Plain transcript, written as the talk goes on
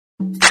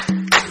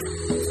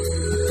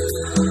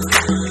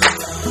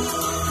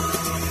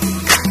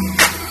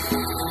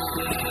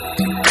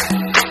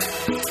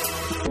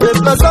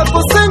Pesa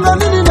kusenga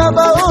nini na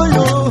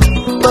baoyo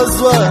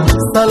bazwa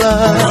sala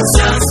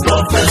conscience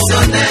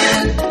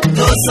professionnelle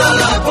to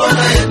sala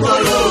pona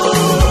ekolo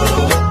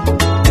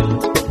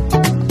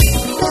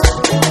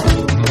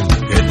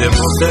que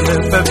démonter le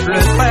peuple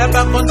pas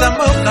ba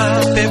konzamoka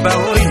pe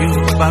baoyo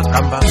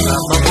bakambanga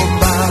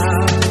mabomba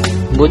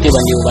bote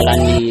bandi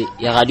balani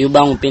ya radio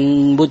bangu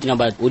pen bote na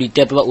ba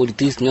auditeur pe ba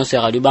auditrice nyonso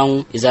ya radio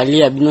bangu ezali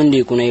ya bino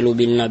nde kuna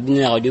elobeli na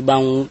bino ya radio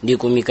bangu nde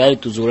ko Mikael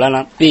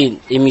Tuzolana pe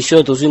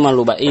emission tozuma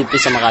loba e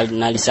pesa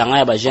na lisanga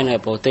ya ba jeune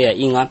reporter ya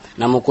Inga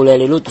na mokolo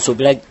lelo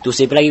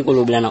tosepelaki ko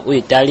lobela na o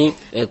etali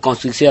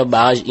construction ya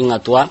barrage Inga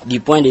 3 du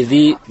point de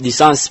vue du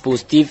sens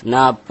positif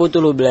na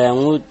poto lobela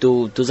yango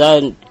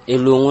toza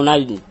elongo na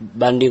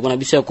bande kuna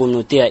biso ya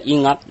communauté ya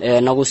Inga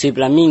na ko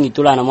sepela mingi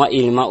tola na mwa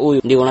elima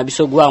oyo nde kuna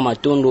biso gwa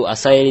matondo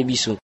asayele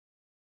biso.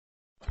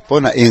 Pour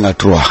INGA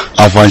 3,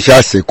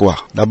 avantage c'est quoi?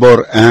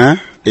 D'abord,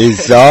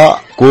 ESA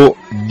ko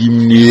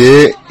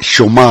diminuer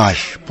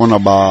chômage pour les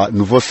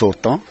nouveaux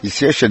sortants.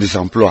 Ici, chez des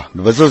emplois.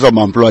 Nous faisons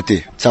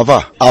employés. Ça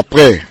va.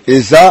 Après,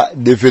 ESA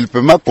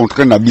développement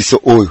contre Nabiso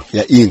Oyo. Il y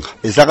a INGA.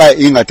 ESA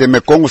INGA te met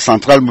Congo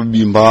central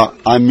Mubimba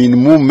en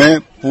minimum, mais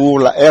pour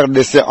la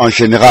RDC en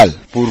général.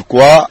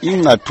 Pourquoi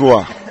INGA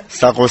 3?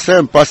 Ça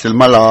concerne pas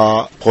seulement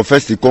la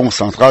province du Congo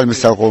central, mais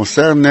ça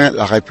concerne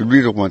la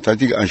République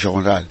démocratique en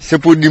général. C'est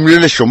pour diminuer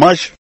le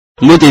chômage.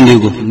 Mote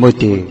ndiko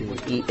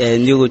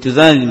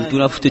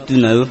tunafuta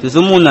tunayo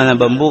tuzomona na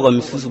bamboka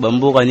misusu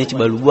bamboka neti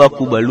balubwa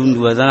ku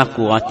balundu bazana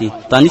courante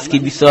tandis que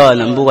biso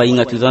na mboka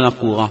Inga tuzana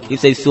courant et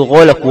ça se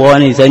rôle courant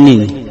les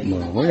années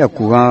bon la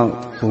courant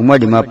pour moi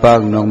de ma part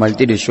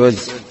normalité des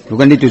choses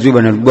lokande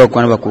tuzuba na lubwa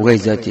kwa na courant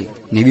ezate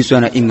ne biso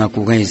na Inga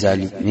courant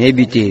ezali ne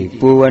ebite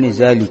po wana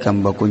ezali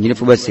kamba konjine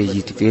fo ba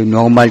sejite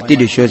normalité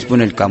des choses pour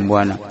le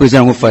kambwana po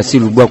ezana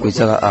facile lubwa ko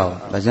ezaka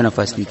awa bazana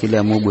facilité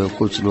la mobo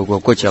coach loko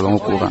coach abango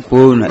courant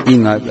po na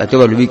Inga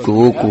atoka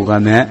lubiko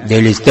courant mais de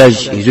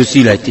l'estage je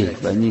suis là té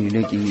bani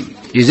leki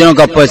les gens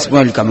capables pour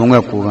le kamongo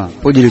ya courant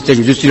po de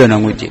l'estage je suis là na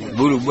ngote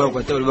bo lubwa ko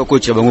atoka lubiko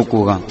coach abango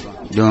courant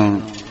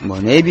donc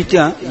bon na ebite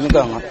hein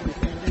nganga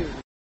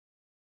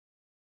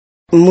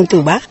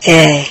Mutuba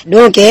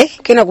donc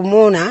kena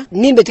kumona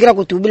nimbe tikira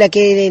kutubila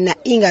ke na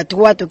Inga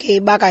 3 toke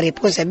baka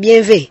réponse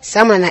bien V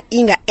sama na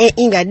Inga 1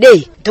 Inga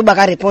 2 to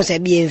baka réponse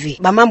bien V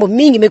ba mambo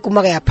mingi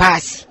mekumaka ya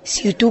pasi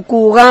surtout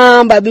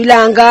courant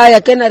babilanga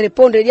ya kena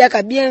répondre ya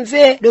ka bien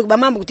V donc ba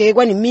mambo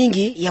kutekwa ni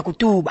mingi ya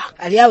kutuba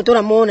aliao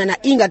tona mona na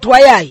Inga 3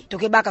 yai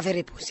toke baka faire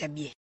réponse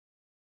bien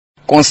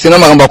concernant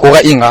makamba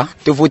kora Inga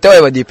to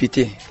vota ba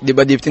député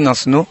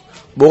nationaux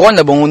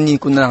borona bongoni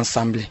kuna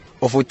ensemble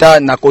au fota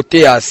na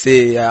côté à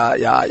ces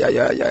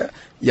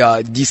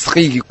ya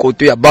district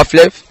côté ya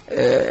Baflef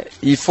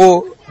il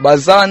faut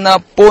bazana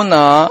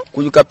pona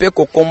kulukape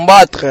ko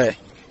combattre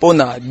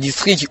pona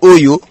district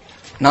oyo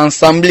na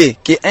ensemble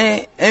que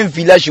un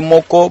village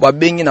moko ba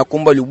bengi na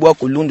komba lubwa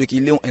ko lundo ki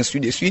léon ainsi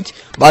de suite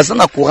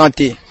bazana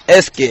couranté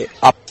est-ce que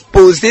a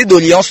poser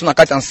d'alliance na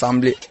kati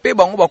ensemble pe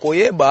bango ba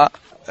koyeba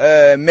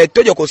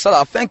méthode ko sala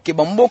afin que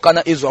bamboka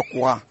na ezo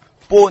courant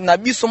po na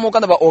biso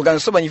moka na ba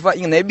organisation ba niva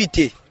na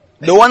ebité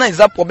le wana is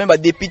a problème ba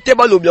député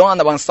ba lobby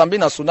wana ba assemblée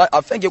nationale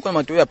afin que kwa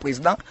manto ya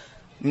président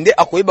nde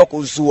akoyeba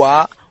ko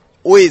zwa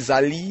o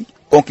ezali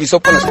conclusion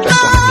pour la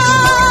situation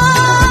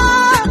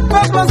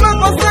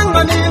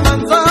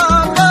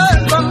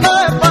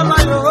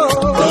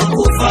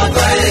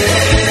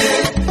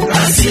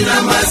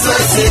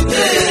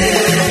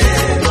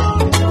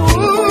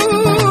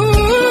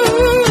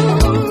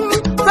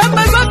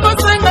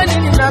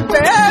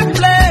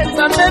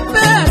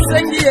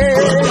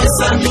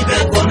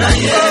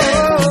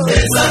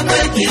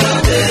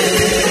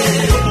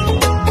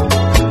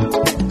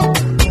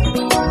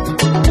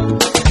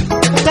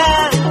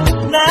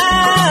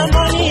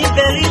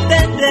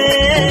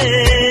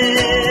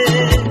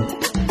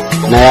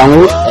na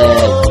yango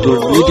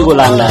tubuti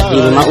kolanda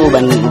ilima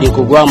uba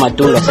ndiko gwa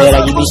matonga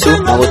sayela kibiso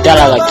na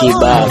kotala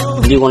kiba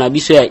ndiko na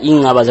biso ya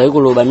Inga bazali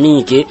koloba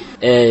mingi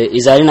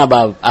ezali na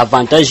ba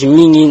avantage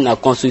mingi na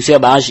construction ya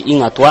barrage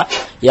Inga 3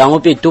 yango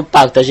pe to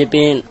partager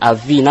pe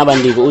avis na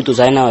bandiko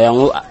utozali na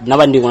yango na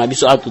bandiko na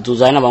biso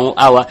atuzali na bango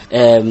awa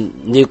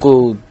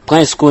ndiko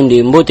Prince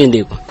Konde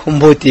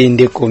mbote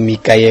ndeko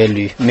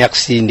Mikael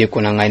merci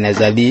ndeko na ngai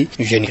nazali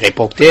jeune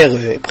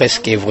reporter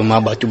presque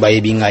vraiment batu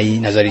bayebi ngai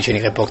nazali jeune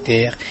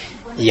reporter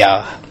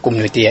ya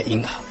communauté ya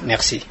Inga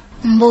merci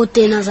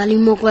mbote nazali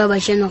moko ya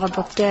jeune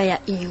reporter ya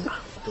Inga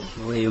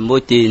oui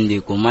mbote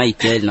ndeko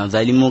Michael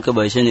nazali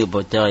moko ya jeune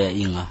reporter ya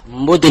Inga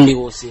mbote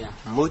ndeko Osia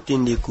mbote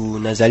ndeko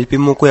nazali pe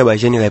moko ya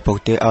jeune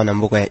reporter na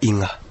mboka ya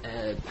Inga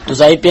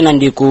tozali pe na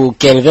ndeko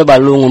Kelve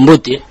Balongo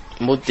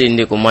mbote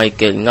ndeko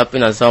Michael ngapi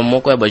na za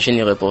moko ya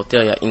jeune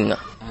reporter ya Inga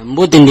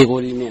Mbote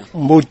ndeko Lumière.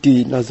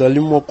 Mboti nazali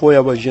moko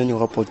ya ba jeune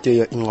rapporteur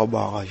ya INGA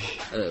Barrage.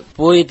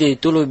 Po ete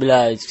tolo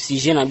bila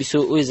sujet na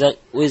biso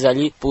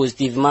oezali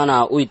positivement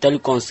na o itali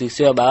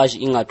construction ya barrage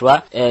Inga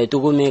 3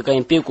 toko meka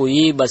mpe ko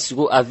yi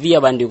basiko avi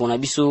ya bandeko na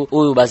biso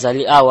oyo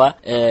bazali awa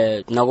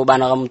na ko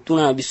bana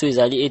mutuna na biso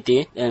ezali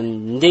ete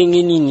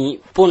ndenge nini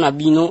po na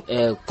bino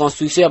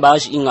construction ya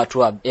barrage Inga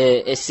 3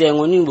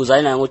 esengo nini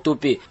bozali na yango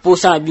tope po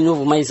sa na bino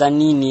vraiment ezali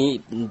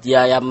nini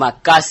ya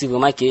makasi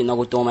vraiment ke na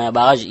ko toma ya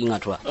barrage Inga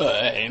 3.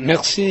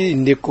 Merci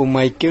ndeko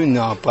Mike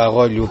na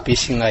parole au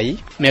pesingai.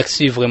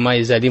 Merci vraiment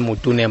ezali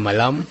mutune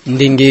malam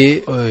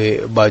ndenge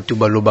batu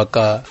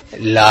balobaka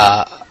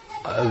la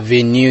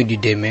venue du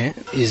demain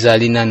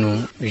ezali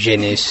nanu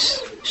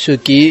jeunesse ce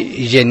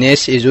qui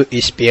jeunesse ezo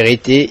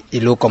espérité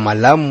elo comme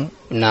malam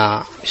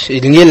na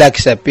elingi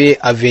lakisa pe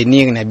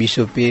avenir na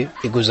biso pe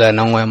ekozala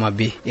nango ya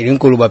mabe elingi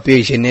koloba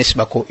pe jeunesse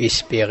bako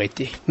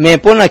espérité mais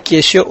mpona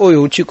question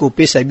oyo uti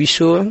kopesa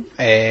biso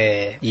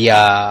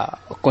ya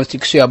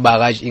construction ya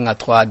barrage Inga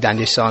 3 dans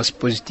le sens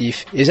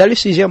positif ezali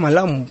sujet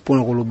malamu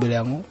mpona kolobela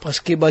yango parce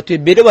que bato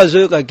ebele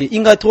bazoyoka ke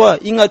Inga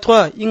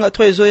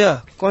 3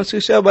 ezoya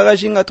construction ya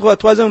barrage Inga 3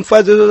 troisième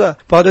phase ezoya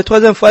par de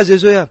troisième phase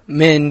ezoya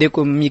mais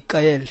ndeko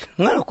Michael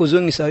ngana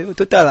kozongisa yo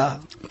totala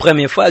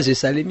première phase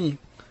esalemi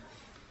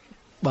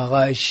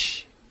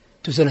barrage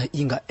tozala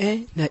Inga 1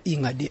 na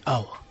Inga 2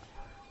 awa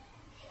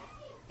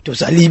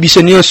tozali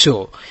biso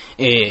nyonso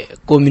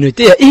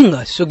communauté ya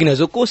Inga soki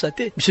nazokosa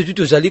te biso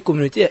tozali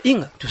communauté ya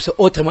Inga tosa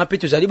autrement pe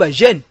tozali ba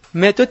jeune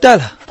mais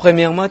totala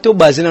premièrement to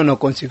basé na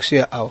construction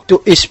ya awa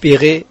to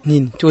espérer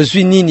nini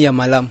tozwi nini ya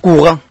malam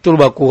courant to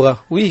ba courant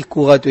oui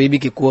courant to yebi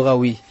ke courant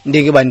oui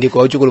ndenge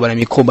bandeko auti ko ba na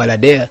micro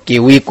balader ke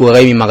oui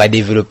courant mi maka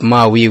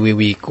développement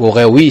oui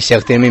courant oui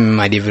certainement mi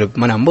ma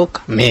développement na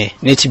mboka mais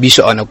neti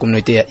biso ana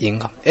communauté ya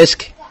Inga est-ce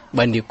que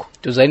bandeko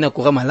tozali na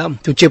courant malamu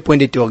tutie point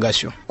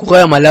d'interrogation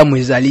courant malamu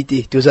ezali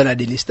te tozali na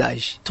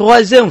délestage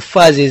troisième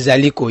phase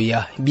ezali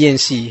koya bien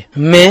sûr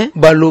mais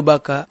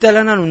balobaka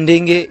tala na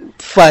ndenge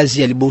phase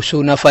ya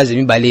liboso na phase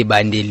mibale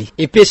ebandeli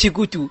epesi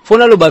kutu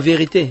fona loba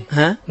vérité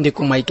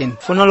ndeko Maiken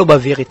fona loba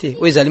vérité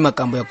o ezali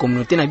makambo ya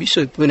communauté na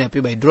biso pona pe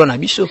ba droit na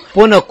biso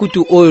pona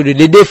kutu oyo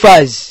de deux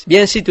phases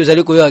bien sûr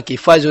tozali koya ke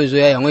phase oyo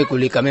ya yango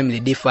ekoleka même les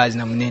deux phases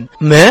na munene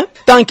mais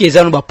tant que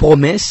ezano ba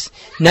promesse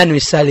nanu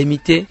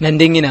esalemité na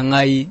ndenge na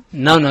ngai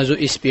nanu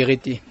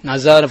espérer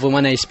nazar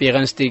vraiment na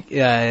espérance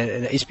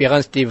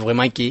te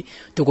vraiment qui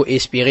toko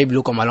espérer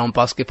blo comme allons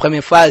parce que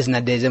première phase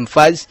na deuxième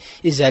phase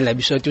ezali la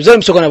biso tozali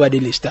biso kona ba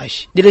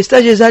délestage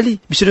ezali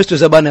biso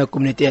tozaba na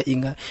communauté ya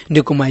Inga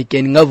ndeko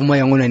Mike nga vraiment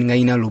yango na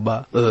ngai na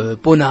loba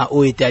pona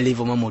o etali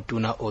vraiment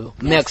motuna oyo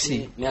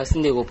merci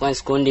ndeko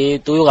Prince Konde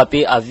to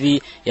rappeler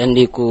avis ya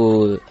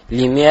ndeko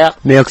Lumière.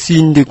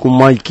 Merci ndeko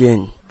Mike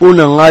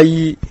pona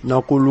ngai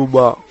na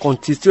koloba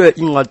constitution ya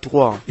Inga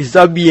 3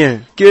 eza bien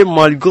que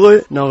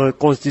malgré na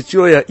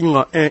reconstitution ya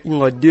Inga 1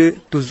 Inga 2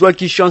 tozwa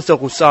ki chance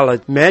ko sala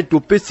mais to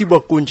pesi ba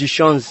konji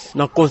chance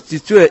na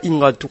constitution ya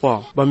Inga 3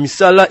 ba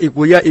misala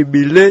ekoya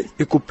ebele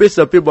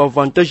ekopesa pe ba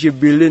avantage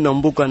ebele na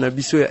mboka na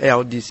biso ya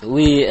RDC.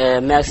 Oui,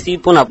 merci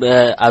pona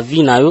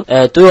avis na yo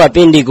to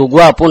apende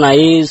gogwa pona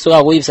ye so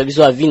akoyisa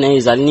biso avis na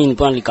ezali nini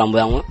pona likambo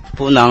yango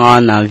pona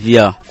na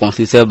via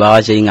constitution ya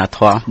barrage Inga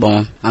 3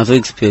 bon anzo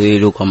expérer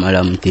lo comme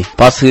la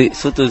parce que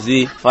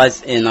sotozi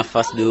phase 1 na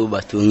phase 2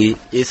 batongi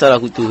et ça la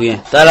coûte rien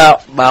tala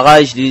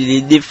barrage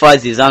les deux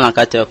phases des en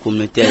kati ya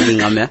communauté ya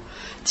Inga mais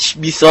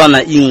biso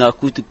na Inga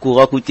kutu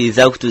courant kutu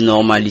exact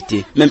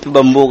normalité même peu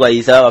bamboka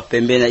isa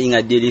pembe na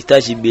Inga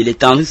délestage belé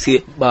tandis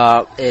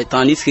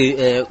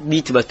que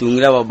bit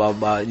batongila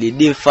ba les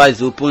deux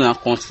phases pour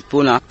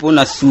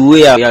na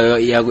souhait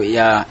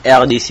ya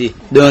RDC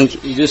donc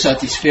ils veulent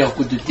satisfaire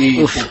kutu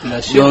te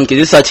population donc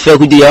ils satisfaire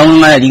kutu ya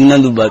ngana lingna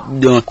ba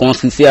donc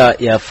construction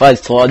ya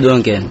phase 3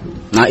 donc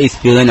na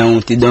espérer na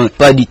monter donc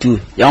pas du tout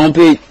ya on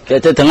peut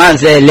peut-être un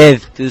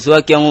élève ce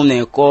soit qui en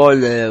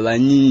école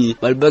bani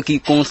balba qui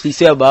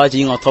construction ya barrage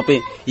Inga 3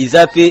 ils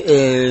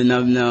appellent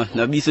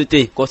na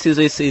bisoté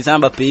construction ces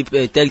ba pays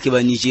tel que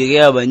ba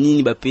Nigeria ba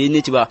nini ba pays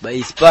net ba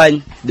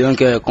Espagne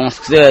donc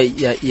construction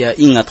ya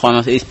Inga 3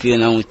 na espérer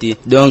na monter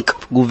donc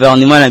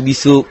gouvernement na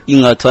biso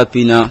Inga 3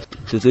 pina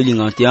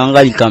tozolinga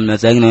anga likambo na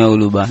zaki na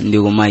yoloba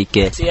ndeko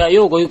Mike c'est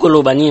ayo ko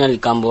ikoloba nini na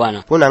likambo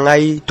wana pona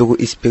ngai toko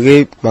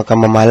espérer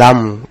makamba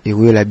malamu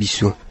la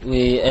biso.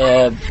 Oui,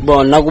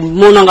 bon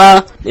nakumona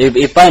nga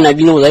epa na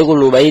bino za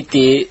ikoloba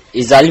ete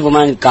ezali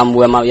vraiment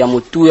likambo ya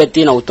motu ya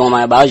te na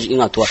utoma ya barrage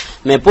Inga 3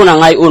 mais pona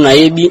ngai ona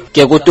yebi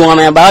ke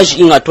kotonga ya barrage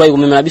Inga 3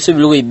 ikomema na biso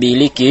biloko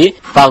ebele ke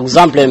par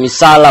exemple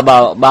misala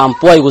ba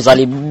emploi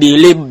ikozali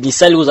belé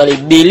misala ikozali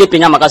belé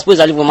penya makasi po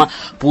ezali vraiment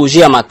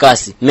projet ya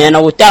makasi mais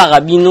na kotaka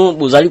bino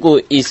bozali ko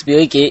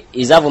espérer que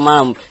eza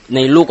vraiment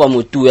na iloko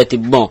motu ya te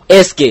bon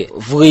est-ce que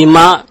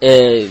vraiment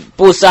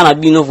pour ça na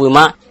bino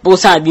vraiment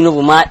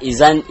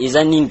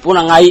eza nini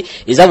pona ngai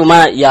eza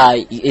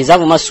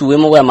vraiment souhait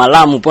moko ya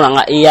malamu pona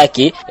ngai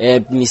yake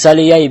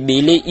misale ya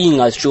ebele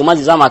Inga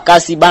chômage eza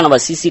makasi bana ba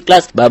 6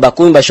 classe ba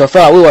komi ba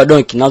chauffeur wewa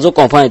donc nazo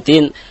comprendre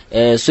te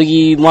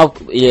soki mwa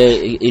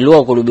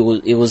ilo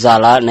koloba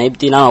ekozala na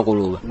yebite na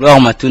koloba Gloire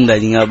matunda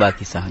linga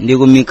bakisa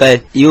ndeko Mikael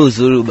yo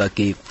zolo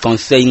bake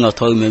conseil inga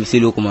 3 même c'est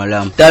le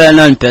malamu tala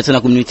na personne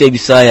na communauté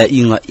bisa ya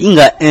inga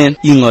 1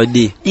 inga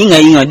 2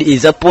 inga 2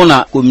 eza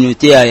pona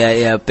communauté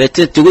ya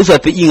peut-être to so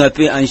pe inga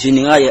pe en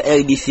général ya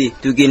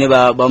RDC to gene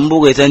ba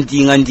mboka eza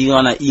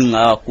ndinga na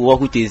inga ko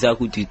kuteza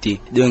kutite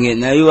donc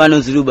na yo wana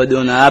zulu ba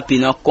dona api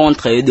na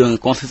contre donc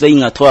conseil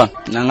inga 3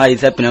 na nga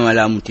eza pe na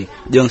malamu te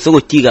donc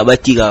soko tiga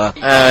batiga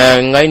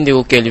ngai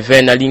ndeko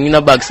Kelvin alingi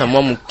na bakisa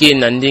mwa muke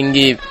na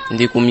ndenge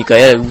ndeko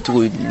Mikael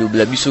butu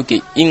le biso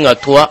ke inga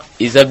 3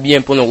 eza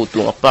bien pour nous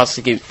retourner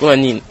parce que pour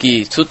nini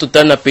ki surtout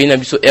tana pays na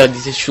biso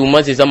RDC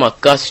chômage eza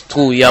makasi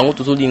trop yango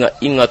tozolinga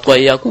inga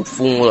 3 ya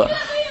kufunga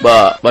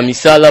ba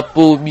misala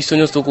po biso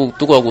nyonso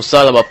toko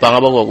kosala ba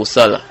panga ba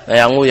kosala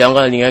yango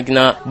alingaki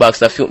na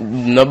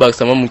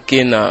bakisa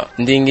muke na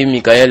ndenge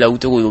Mikael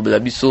auto kolobela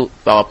biso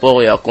par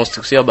rapport ya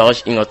construction ya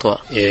barrage Inga 3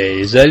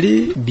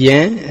 ezali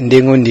bien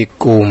ndengo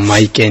ndeko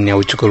Maiken ya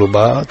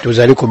utukoloba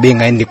tozali ko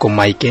benga ndeko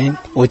Maiken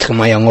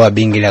autrement yango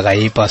abengela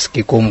kai parce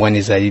que comme on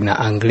ezali na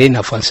anglais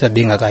na français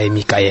benga kai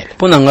Mikael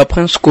pona nga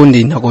prince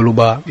Konde na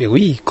koloba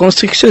oui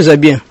construction eza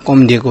bien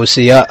comme ndeko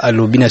Seya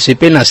alobi na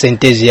sepe na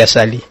synthèse ya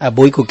sali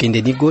aboyi ko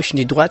kende ni gauche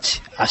ni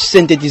droite à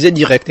synthétiser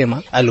directement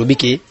à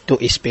l'obike to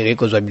espérer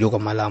que soit biloko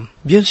malam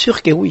bien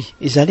sûr que oui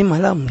ezali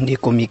malam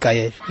ndeko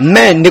Mikael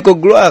mais ndeko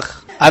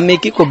Gloire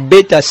ameki ko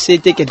beta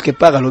c'était quelque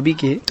part à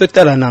l'obike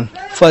total anan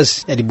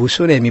phase ya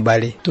liboso na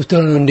mibale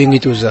total ndenge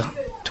toza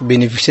to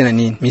bénéficier na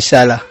nini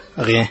misala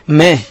rien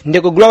mais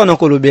ndeko Gloire na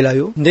kolobela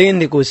yo ndenge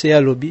ndeko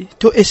Seya lobi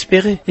to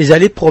espérer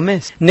ezali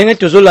promesse ndenge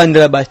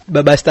tozolandela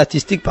ba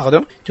statistique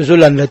pardon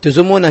tozolandela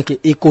tozomona ke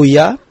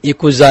ekoya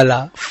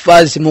ekozala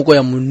phase moko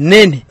ya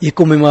munene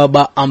ekomema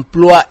ba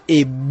emploi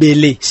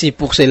ebele c'est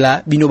pour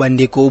cela bino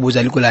bandeko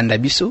bozali kolanda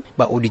biso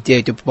ba auditeur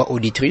et ba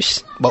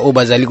auditrice ba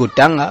obazali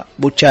kotanga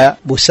bocha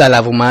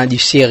bosala vraiment du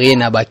sérieux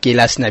na ba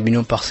kelas na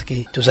bino parce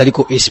que tozali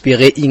ko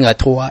espérer Inga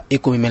 3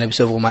 ekomema na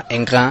biso vraiment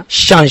un grand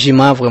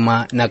changement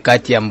vraiment na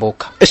kati ya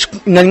mboka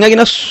nalingaki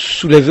na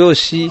soulever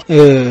aussi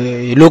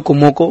loko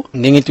moko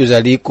ndenge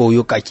tozali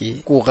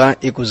koyokaki courant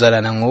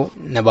ekozala nango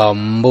na ba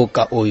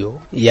mboka oyo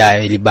ya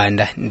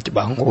libanda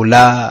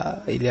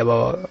bangola il y a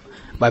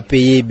ba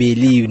pays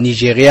beli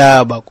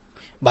Nigeria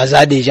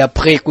baza déjà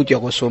prêt kutu ya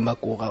kosomba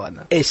courant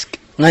wana est-ce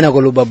ngana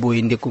koloba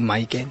boye ndeko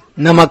Maiken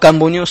na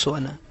makambo nyonso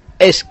wana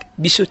est-ce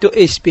biso to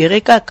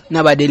espérer kaka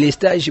na ba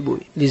délestage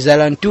boye les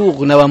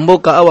alentours na ba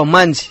mboka awa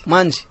manzi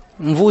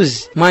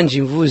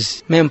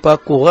mvuzi même pas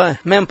courant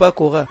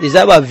ils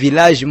ont un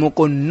village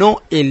moko non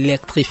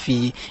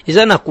électrifié ils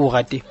ont na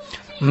courant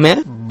mais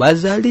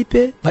bazali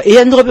pe ba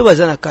eyandro pe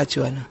bazana kati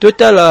wana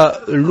total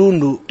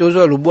lundu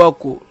tozo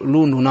lubwako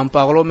lundu n'en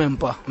parlons même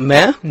pas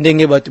mais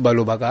ndenge batu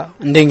balobaka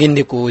ndenge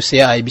ndeko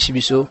Seya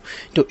ibishibiso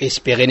to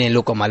espérer ne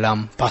loko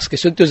malam parce que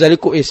ce que tozali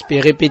ko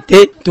espérer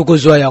pété to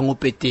kozwa yango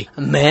pété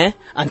mais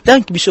en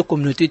tant que biso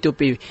communauté to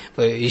pe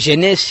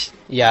jeunesse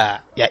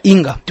ya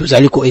Inga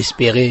tozali ko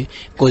espérer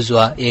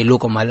kozwa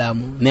eloko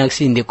malamu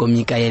merci ndeko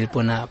Mikael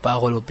pona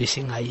parole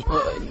opesi ngai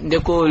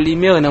ndeko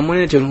lumière na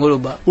monene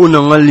tongoloba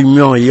ona nga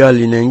lumière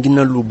yali na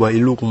ngina luba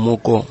eloko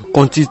moko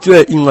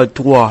constituer Inga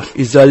 3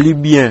 ezali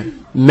bien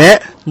mais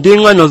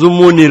ndenga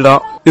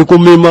nazomonela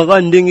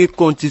ekomemaka ndenge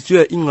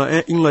constituer Inga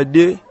 1 Inga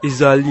 2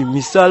 ezali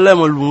misala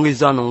malunga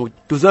ezana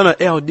tozana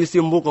RDC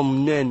mboka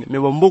munene me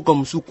bamboka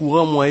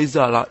musukura mwa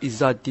ezala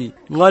izati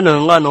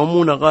ngana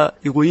omonaka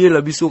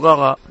ekoyela biso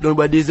kaka donc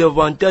ba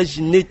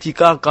désavantage neti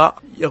kaka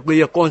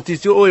ya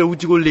constitution oyo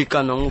utiko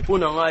lekana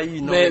ngopona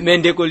ngai mais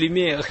ndeko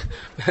lumière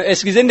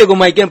excusez ndeko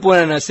Maiken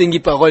pona na sengi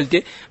parole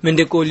te mais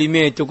ndeko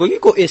lumière tokoki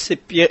ko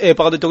espérer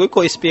tokoki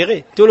ko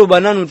espérer to lo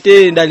bananu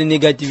te dans les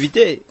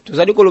négativités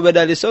tozali ko lo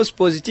dans les sens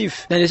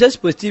positifs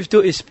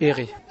to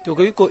espérer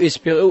tokoki ko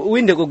espérer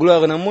oui ndeko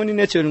Gloire na moni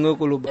net ngo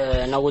ko lo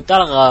na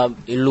kotala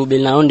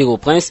lobel na ndeko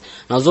Prince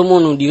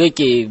nazomona on dirait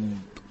que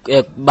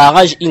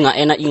barrage Inga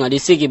ena Inga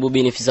deseke bo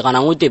bénéficiera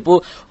na ngote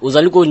po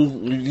ozali ko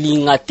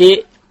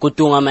lingate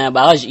kotonga ma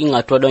barrage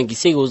Inga 3 donc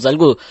c'est que ozali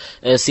ko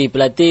se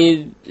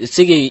plater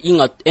c'est que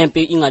Inga un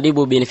peu Inga de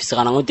bo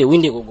bénéficiera na ngote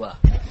winde ko gwa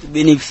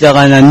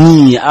bénéficiera na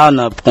nini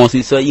ana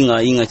concession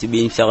Inga ti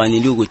bénéficiera ni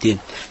le côté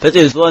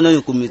peut-être soit na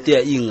communauté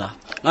ya Inga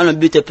ngana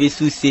beta pe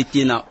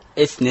société na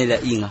SNL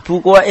Inga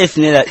pourquoi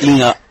SNL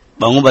Inga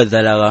bango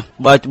bazalaka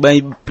batu ba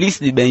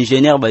plus de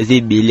ingénieur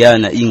basé belia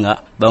na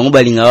Inga bango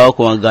balinga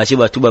ko engager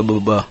batu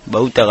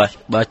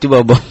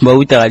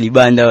bautara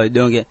libanda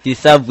donc c'est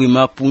ça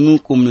vraiment pour nous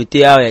communauté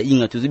ya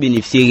Inga tous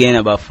bénéficier rien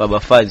na ba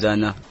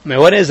fazana mais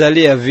on est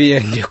allé à vie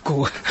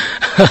ndeko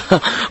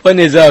on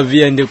est à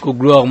vie ndeko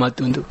Gloire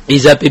Matundo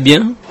ils appellent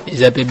bien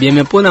ezape bien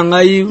mais pona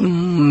ngai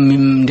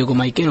ndeko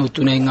maikena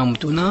utuna inga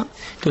mutuna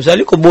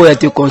tozali ko boya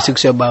te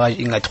construction barrage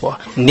Inga 3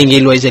 ndenge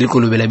loi ezali ko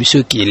lobela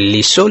biso ki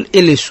les sols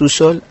et les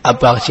sous-sols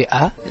appartiennent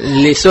à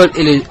les sols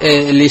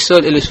et les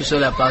sols et les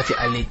sous-sols appartiennent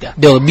à l'état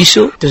donc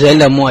biso tozali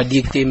la mo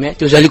dicter mais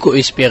tozali ko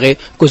espérer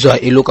ko zo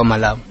eloka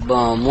malamu.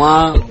 Bon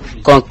moi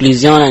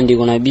conclusion na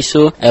ndeko na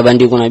biso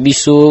bandeko na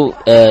biso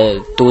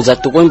toza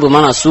tokombe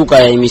mana suka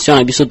ya émission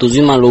na biso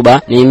tozima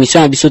loba na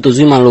émission na biso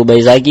tozima loba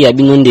ezaki ya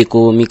bino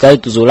ndeko Mikael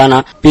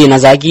tuzolana pe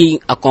nazaki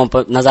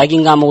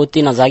ngamo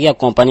te nazaki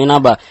accompagner na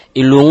ba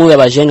elongo ya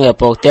ba jeune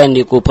reporter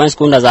ndeko Prince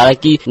Kunda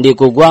zalaki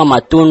ndeko Gwa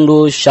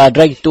Matondo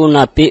Shadrack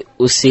Tona pe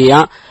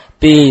Océan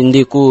pe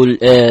ndeko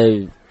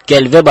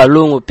Kelve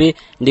Balongo pe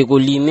ndeko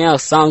Limer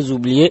sans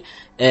oublier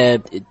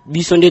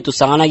biso nde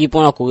tosangana ki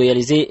pona ko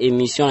réaliser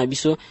émission na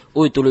biso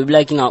o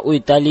tolobila ki na o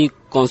itali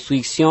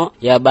construction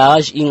ya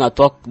barrage Inga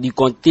 3 du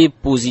côté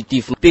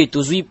positif pe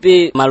tozui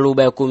pe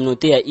maloba ya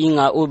communauté ya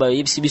Inga o ba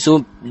yebisi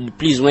biso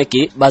plus ou moins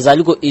que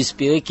bazali ko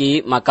espérer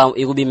que makam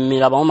erobe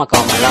mela ba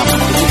makam malamu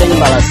tutani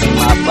balasi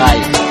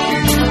mapai.